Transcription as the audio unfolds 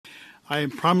I am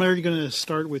primarily going to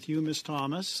start with you, Ms.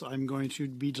 Thomas. I'm going to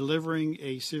be delivering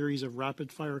a series of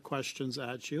rapid-fire questions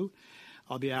at you.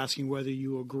 I'll be asking whether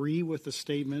you agree with the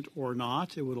statement or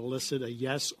not. It would elicit a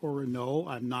yes or a no.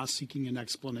 I'm not seeking an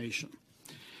explanation.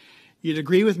 You'd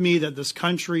agree with me that this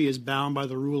country is bound by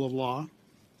the rule of law?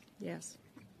 Yes.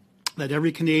 That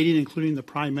every Canadian, including the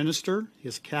Prime Minister,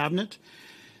 his cabinet,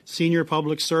 senior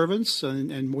public servants,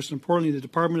 and most importantly, the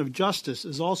Department of Justice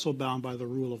is also bound by the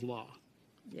rule of law?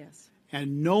 Yes.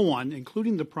 And no one,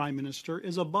 including the Prime Minister,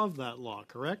 is above that law,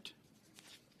 correct?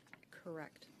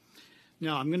 Correct.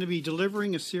 Now, I'm going to be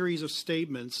delivering a series of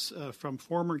statements from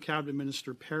former Cabinet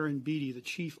Minister Perrin Beatty, the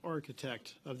chief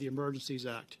architect of the Emergencies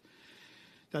Act,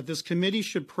 that this committee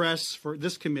should press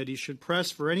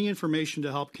for any information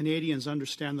to help Canadians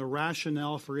understand the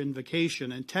rationale for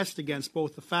invocation and test against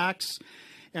both the facts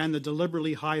and the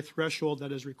deliberately high threshold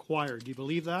that is required. Do you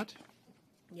believe that?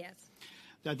 Yes.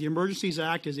 That the Emergencies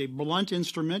Act is a blunt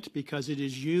instrument because it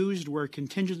is used where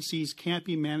contingencies can't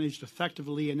be managed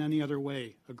effectively in any other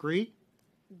way. Agree?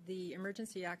 The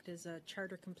Emergency Act is a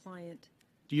charter compliant.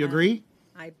 Do you agree?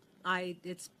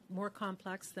 It's more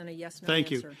complex than a yes/no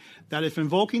Thank answer. you. That if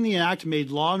invoking the Act made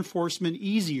law enforcement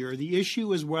easier, the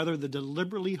issue is whether the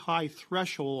deliberately high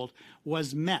threshold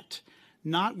was met,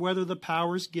 not whether the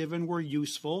powers given were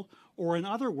useful, or in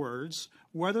other words,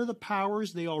 whether the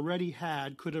powers they already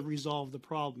had could have resolved the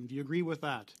problem. Do you agree with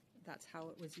that? That's how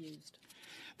it was used.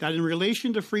 That in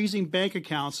relation to freezing bank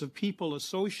accounts of people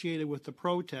associated with the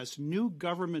protests, new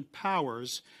government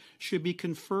powers should be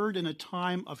conferred in a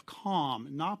time of calm,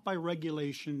 not by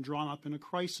regulation drawn up in a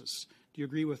crisis. Do you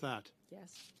agree with that?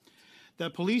 Yes.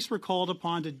 That police were called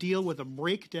upon to deal with a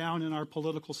breakdown in our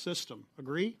political system.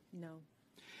 Agree? No.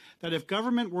 That if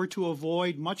government were to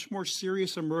avoid much more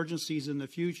serious emergencies in the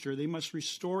future, they must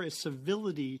restore a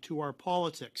civility to our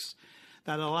politics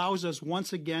that allows us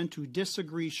once again to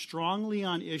disagree strongly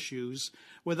on issues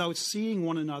without seeing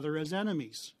one another as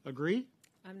enemies. Agree?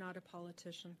 I'm not a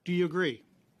politician. Do you agree?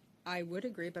 I would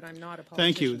agree, but I'm not a politician.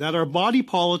 Thank you. That our body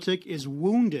politic is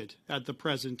wounded at the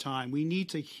present time. We need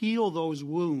to heal those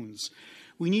wounds.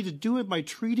 We need to do it by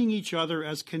treating each other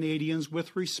as Canadians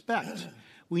with respect.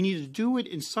 We need to do it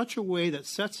in such a way that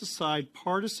sets aside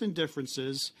partisan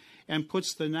differences and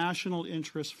puts the national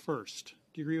interest first.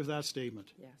 Do you agree with that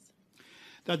statement? Yes.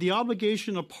 That the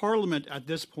obligation of Parliament at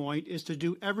this point is to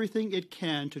do everything it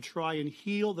can to try and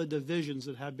heal the divisions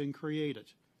that have been created.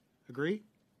 Agree?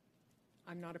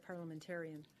 I'm not a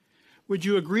parliamentarian. Would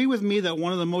you agree with me that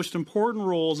one of the most important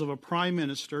roles of a Prime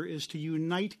Minister is to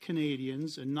unite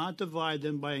Canadians and not divide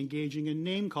them by engaging in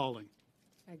name-calling?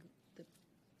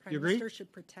 The Prime Minister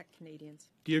should protect Canadians.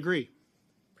 Do you agree?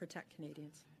 Protect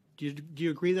Canadians. Do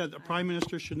you agree that the Prime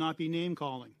Minister should not be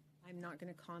name-calling? I'm not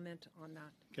going to comment on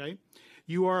that. Okay.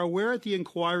 You are aware at the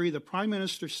inquiry the Prime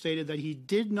Minister stated that he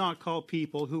did not call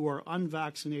people who are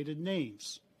unvaccinated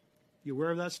names. You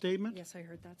aware of that statement? Yes, I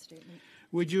heard that statement.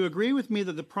 Would you agree with me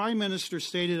that the Prime Minister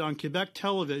stated on Quebec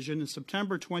television in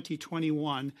September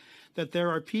 2021 that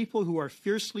there are people who are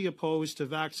fiercely opposed to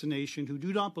vaccination, who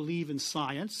do not believe in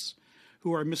science,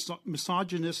 who are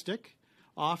misogynistic,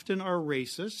 often are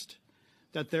racist,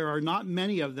 that there are not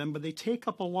many of them, but they take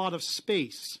up a lot of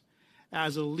space?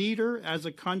 As a leader, as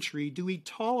a country, do we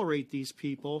tolerate these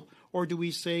people, or do we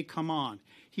say, come on?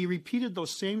 He repeated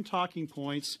those same talking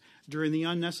points during the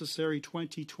unnecessary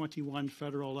 2021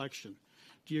 federal election.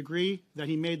 Do you agree that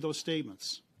he made those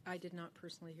statements? I did not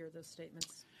personally hear those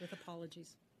statements, with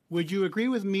apologies. Would you agree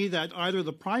with me that either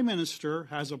the Prime Minister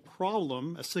has a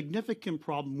problem, a significant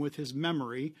problem with his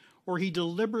memory, or he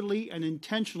deliberately and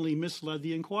intentionally misled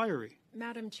the inquiry?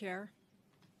 Madam Chair,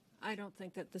 I don't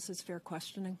think that this is fair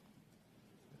questioning.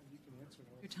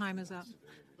 Your time is up.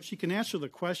 She can answer the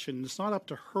question. It's not up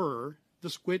to her,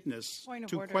 this witness,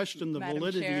 to question the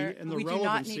validity and the relevancy. We do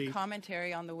not need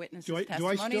commentary on the witness's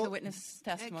testimony. The witness's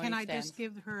testimony Can I stands. just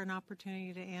give her an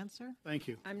opportunity to answer? Thank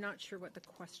you. I'm not sure what the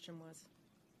question was.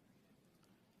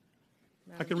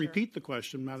 I can repeat the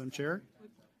question, Madam Chair.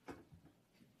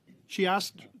 She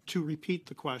asked to repeat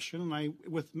the question, and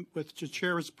with the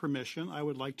Chair's permission, I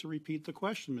would like to repeat the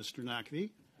question, Mr. Nakvi.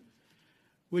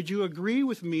 Would you agree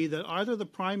with me that either the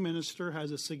Prime Minister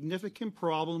has a significant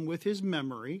problem with his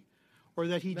memory, or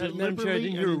that he Madam deliberately Chair, I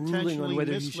didn't hear a and ruling intentionally on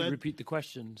whether he misled? should repeat the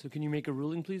question. So can you make a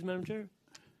ruling, please, Madam Chair?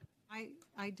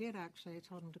 I did, actually. I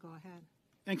told him to go ahead.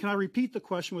 And can I repeat the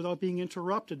question without being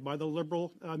interrupted by the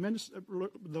Liberal minister?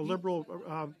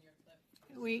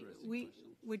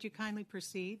 Would you kindly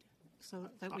proceed so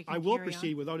that we can I will carry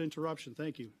proceed on? without interruption.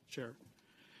 Thank you, Chair.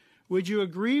 Would you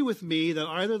agree with me that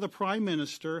either the Prime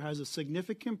Minister has a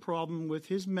significant problem with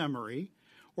his memory,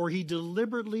 or he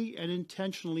deliberately and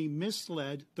intentionally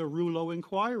misled the Rouleau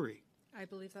inquiry? I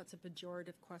believe that's a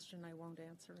pejorative question. I won't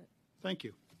answer it. Thank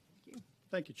you.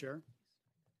 Thank you, Chair.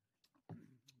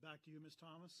 Back to you, Ms.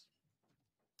 Thomas.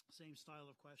 Same style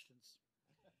of questions.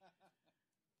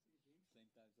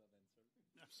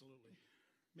 Absolutely.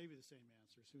 Maybe the same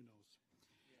answers. Who knows?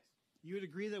 You would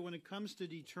agree that when it comes to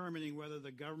determining whether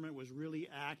the government was really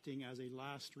acting as a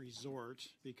last resort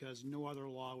because no other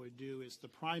law would do, it's the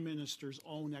Prime Minister's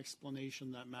own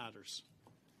explanation that matters.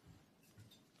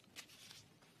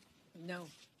 No,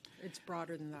 it's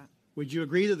broader than that. Would you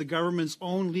agree that the government's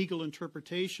own legal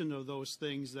interpretation of those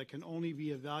things that can only be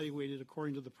evaluated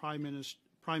according to the Prime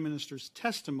Minister's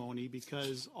testimony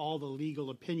because all the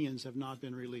legal opinions have not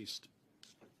been released?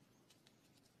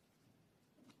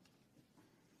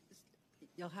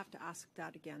 You'll have to ask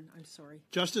that again. I'm sorry.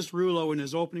 Justice Rouleau, in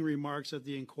his opening remarks at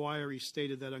the inquiry,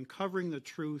 stated that uncovering the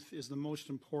truth is the most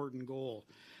important goal.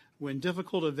 When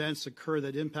difficult events occur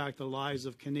that impact the lives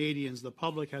of Canadians, the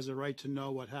public has a right to know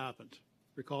what happened.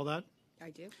 Recall that? I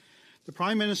do. The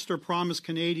Prime Minister promised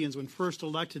Canadians when first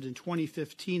elected in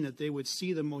 2015 that they would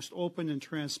see the most open and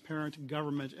transparent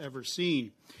government ever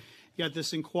seen. Yet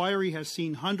this inquiry has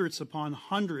seen hundreds upon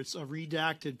hundreds of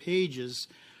redacted pages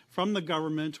from the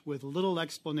government with little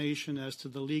explanation as to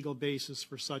the legal basis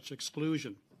for such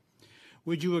exclusion.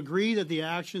 Would you agree that the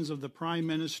actions of the Prime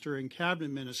Minister and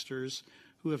Cabinet Ministers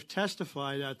who have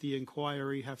testified at the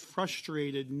inquiry have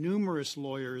frustrated numerous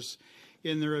lawyers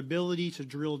in their ability to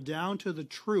drill down to the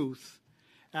truth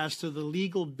as to the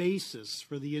legal basis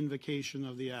for the invocation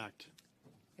of the Act?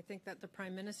 I think that the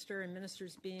Prime Minister and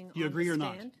ministers being Do you agree or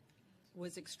not?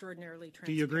 was extraordinarily transparent.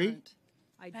 Do you agree?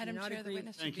 I do Madam not Chair, agree. the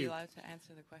witness should be allowed to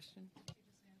answer the question.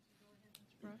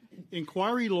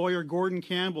 Inquiry lawyer Gordon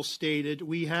Campbell stated,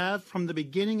 "We have, from the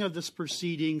beginning of this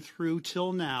proceeding through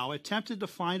till now, attempted to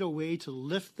find a way to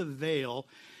lift the veil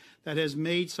that has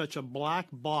made such a black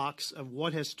box of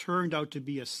what has turned out to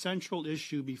be a central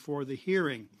issue before the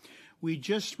hearing. We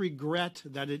just regret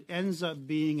that it ends up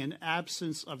being an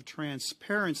absence of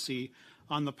transparency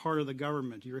on the part of the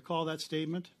government." Do you recall that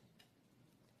statement?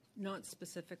 Not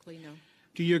specifically, no.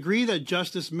 Do you agree that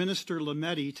Justice Minister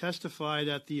Lametti testified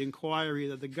at the inquiry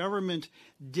that the government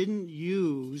didn't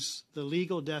use the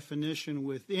legal definition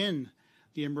within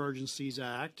the Emergencies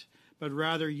Act, but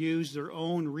rather used their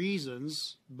own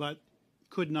reasons, but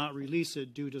could not release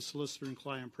it due to solicitor and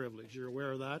client privilege? You're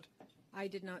aware of that? I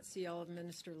did not see all of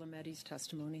Minister Lametti's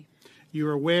testimony.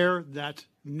 You're aware that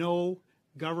no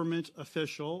government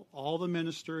official, all the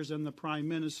ministers and the Prime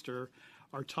Minister,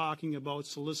 are talking about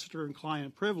solicitor and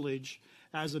client privilege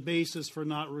as a basis for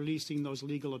not releasing those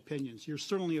legal opinions. You're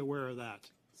certainly aware of that.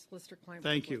 Solicitor-client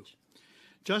Thank you. privilege.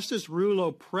 Justice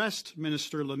Rouleau pressed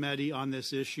Minister Lametti on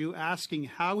this issue, asking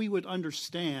how he would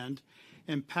understand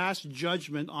and pass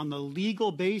judgment on the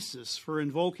legal basis for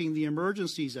invoking the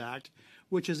Emergencies Act,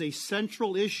 which is a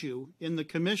central issue in the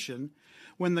Commission,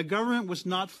 when the government was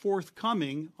not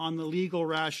forthcoming on the legal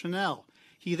rationale.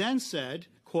 He then said,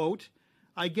 quote,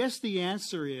 "I guess the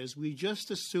answer is we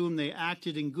just assume they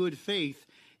acted in good faith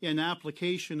in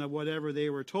application of whatever they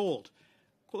were told."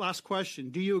 Last question.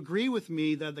 Do you agree with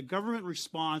me that the government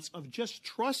response of "just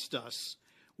trust us,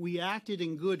 we acted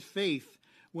in good faith"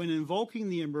 when invoking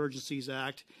the Emergencies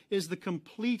Act is the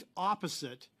complete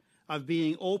opposite of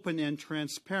being open and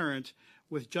transparent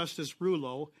with Justice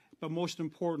Rouleau, but most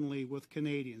importantly with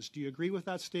Canadians? Do you agree with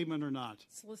that statement or not?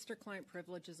 Solicitor-client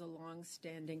privilege is a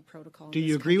long-standing protocol in Do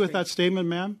you this agree with country. that statement,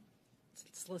 ma'am?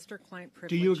 Solicitor-client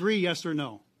privilege. Do you agree, yes or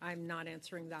no? I'm not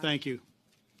answering that. Thank you.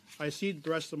 I cede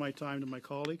the rest of my time to my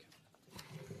colleague.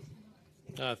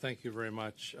 Thank you very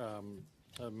much,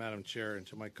 Madam Chair, and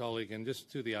to my colleague. And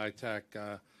just to the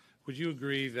ITAC, would you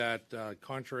agree that,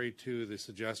 contrary to the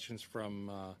suggestions from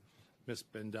Ms.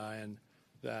 Bendayan,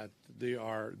 that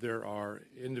there are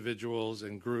individuals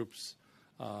and groups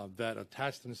that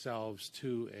attach themselves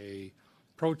to a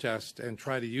protest and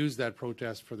try to use that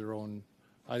protest for their own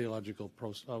ideological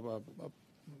purpose?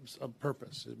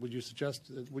 Would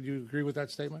you agree with that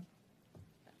statement?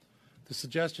 The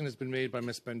suggestion has been made by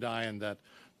Ms. Bendayan that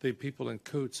the people in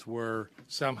Coots were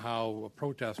somehow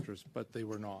protesters, but they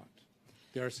were not.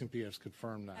 The RCMP has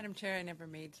confirmed that. Madam Chair, I never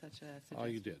made such a suggestion. Oh,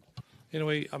 you did.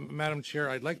 Anyway, Madam Chair,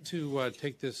 I'd like to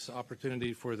take this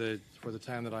opportunity for the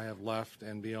time that I have left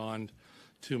and beyond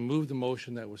to move the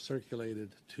motion that was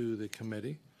circulated to the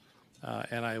committee,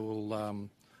 and I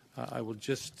will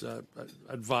just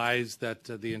advise that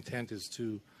the intent is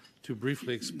to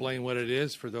briefly explain what it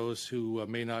is for those who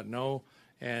may not know,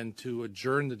 and to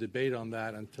adjourn the debate on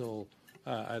that until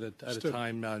at a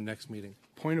time next meeting.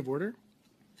 Point of order.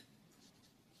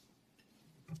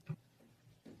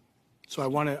 So I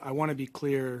want to be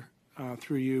clear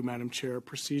through you, Madam Chair,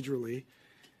 procedurally,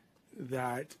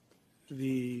 that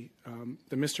the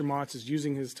Mr. Motts is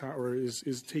using his time, or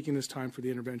is taking this time for the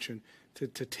intervention to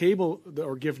table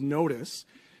or give notice,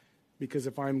 because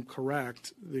if I'm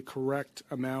correct, the correct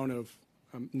amount of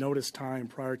notice time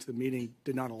prior to the meeting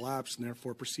did not elapse, and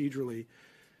therefore procedurally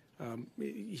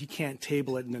he can't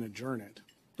table it and then adjourn it.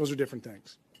 Those are different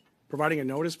things. Providing a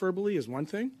notice verbally is one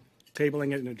thing.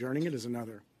 Tabling it and adjourning it is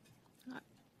another.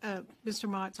 Mr.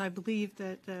 Motts, I believe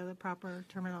that the proper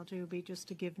terminology would be just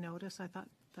to give notice. I thought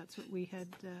that's what we had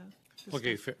discussed.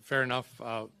 Okay, fair enough.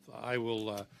 I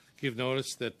will give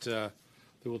notice that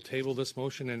we will table this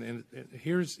motion, and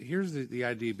here's the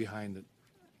idea behind it.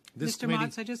 This Mr.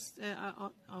 Motts,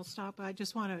 I'll stop. I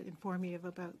just want to inform you of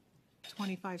about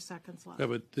 25 seconds left. Yeah,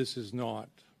 but this is not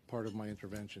part of my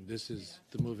intervention. This is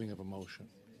the moving of a motion.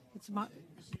 It's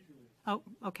oh,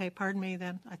 okay. Pardon me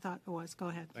then. I thought it was. Go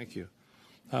ahead. Thank you.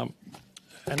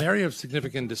 An area of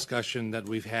significant discussion that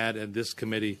we've had at this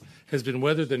committee has been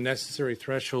whether the necessary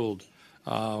threshold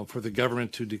for the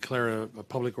government to declare a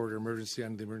public order emergency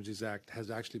under the Emergencies Act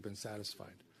has actually been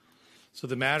satisfied. So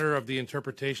the matter of the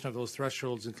interpretation of those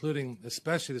thresholds, including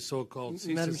especially the so-called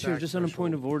CSIS Madam Chair, Act just on a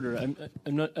point of threshold. order,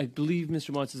 I'm not. I believe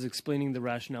Mr. Motts is explaining the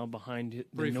rationale behind the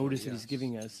Briefly, notice that yes. he's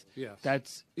giving us. Yes.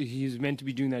 That's he's meant to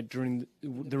be doing that during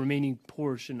the remaining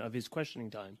portion of his questioning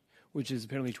time, which is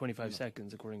apparently 25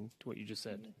 seconds, according to what you just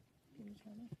said.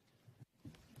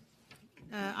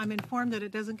 I'm informed that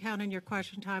it doesn't count in your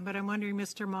question time, but I'm wondering,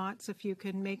 Mr. Motts, if you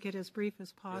can make it as brief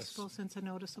as possible since a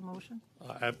notice of motion.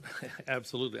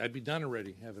 Absolutely. I'd be done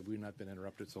already had we not been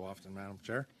interrupted so often, Madam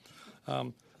Chair.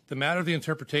 The matter of the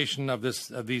interpretation of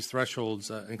these thresholds,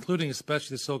 including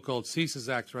especially the so-called CSIS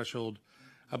Act threshold,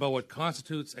 about what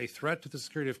constitutes a threat to the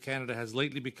security of Canada has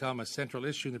lately become a central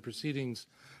issue in the proceedings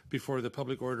before the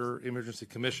Public Order Emergency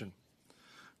Commission.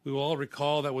 We will all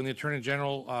recall that when the Attorney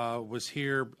General was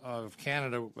here of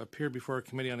Canada, appeared before a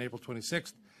committee on April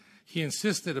 26th, he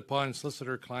insisted upon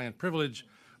solicitor-client privilege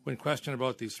when questioned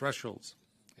about these thresholds.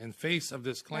 In face of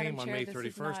this claim, on May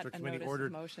 31st, our committee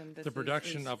ordered the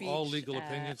production of all legal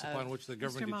opinions upon which the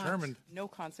government determined. No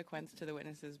consequence to the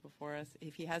witnesses before us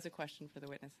if he has a question for the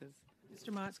witnesses.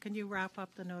 Mr. Motts, can you wrap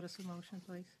up the notice of motion,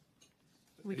 please?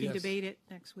 We can Yes. debate it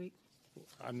next week.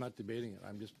 I'm not debating it.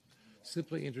 I'm just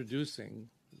simply introducing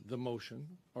the motion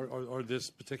or this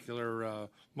particular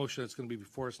motion that's going to be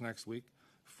before us next week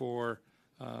for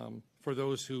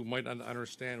those who might not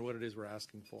understand what it is we're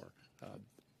asking for.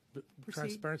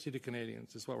 Transparency to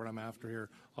Canadians is what I'm after here.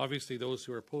 Obviously, those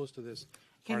who are opposed to this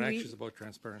aren't anxious about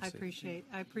transparency.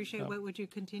 I appreciate. What would you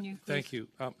continue, please? Thank you.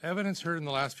 Evidence heard in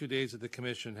the last few days at the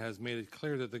Commission has made it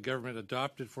clear that the government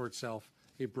adopted for itself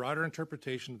a broader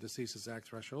interpretation of the CSIS Act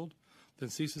threshold than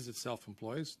CSIS itself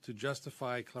employs to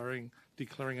justify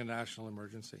declaring a national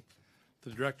emergency.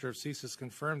 The director of CSIS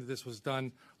confirmed that this was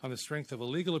done on the strength of a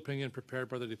legal opinion prepared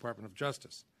by the Department of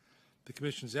Justice. The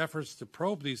Commission's efforts to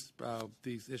probe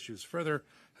these issues further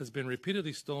has been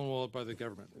repeatedly stonewalled by the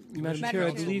government. Madam Chair,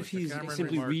 I believe he's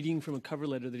simply reading from a cover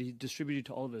letter that he distributed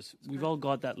to all of us. We've all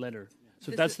got that letter. So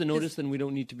if that's the notice, then we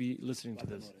don't need to be listening to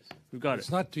this. We've got it.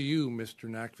 It's not to you, Mr.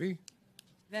 Nakvi.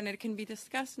 Then it can be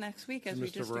discussed next week, as we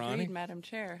just agreed, Madam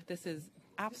Chair. This is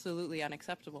absolutely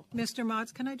unacceptable. Mr.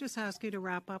 Motts, can I just ask you to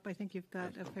wrap up? I think you've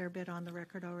got a fair bit on the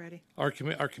record already. Our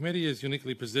committee is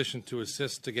uniquely positioned to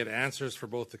assist to get answers for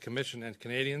both the Commission and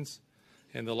Canadians,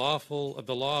 and the law of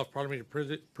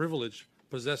parliamentary privilege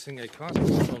possessing a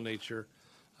constitutional nature.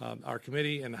 Our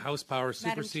committee and the House powers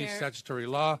supersede statutory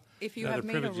law. If you and have other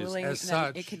made a privileges. ruling, as then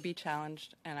such, it could be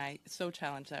challenged, and I so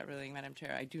challenge that ruling, Madam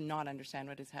Chair. I do not understand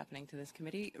what is happening to this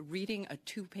committee. Reading a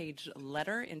 2-page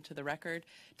letter into the record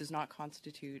does not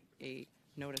constitute a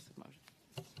notice of motion.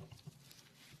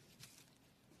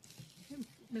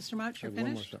 Mr. Motts, you're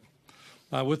finished?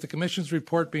 With the Commission's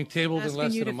report being tabled in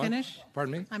less than a month. Finish?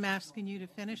 Pardon me? I'm asking you to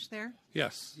finish there.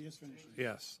 Yes. He is finished.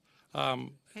 Yes.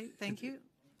 Okay, thank you.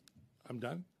 I'm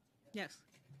done? Yes.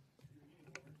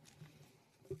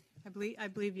 I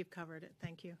believe you've covered it.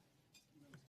 Thank you.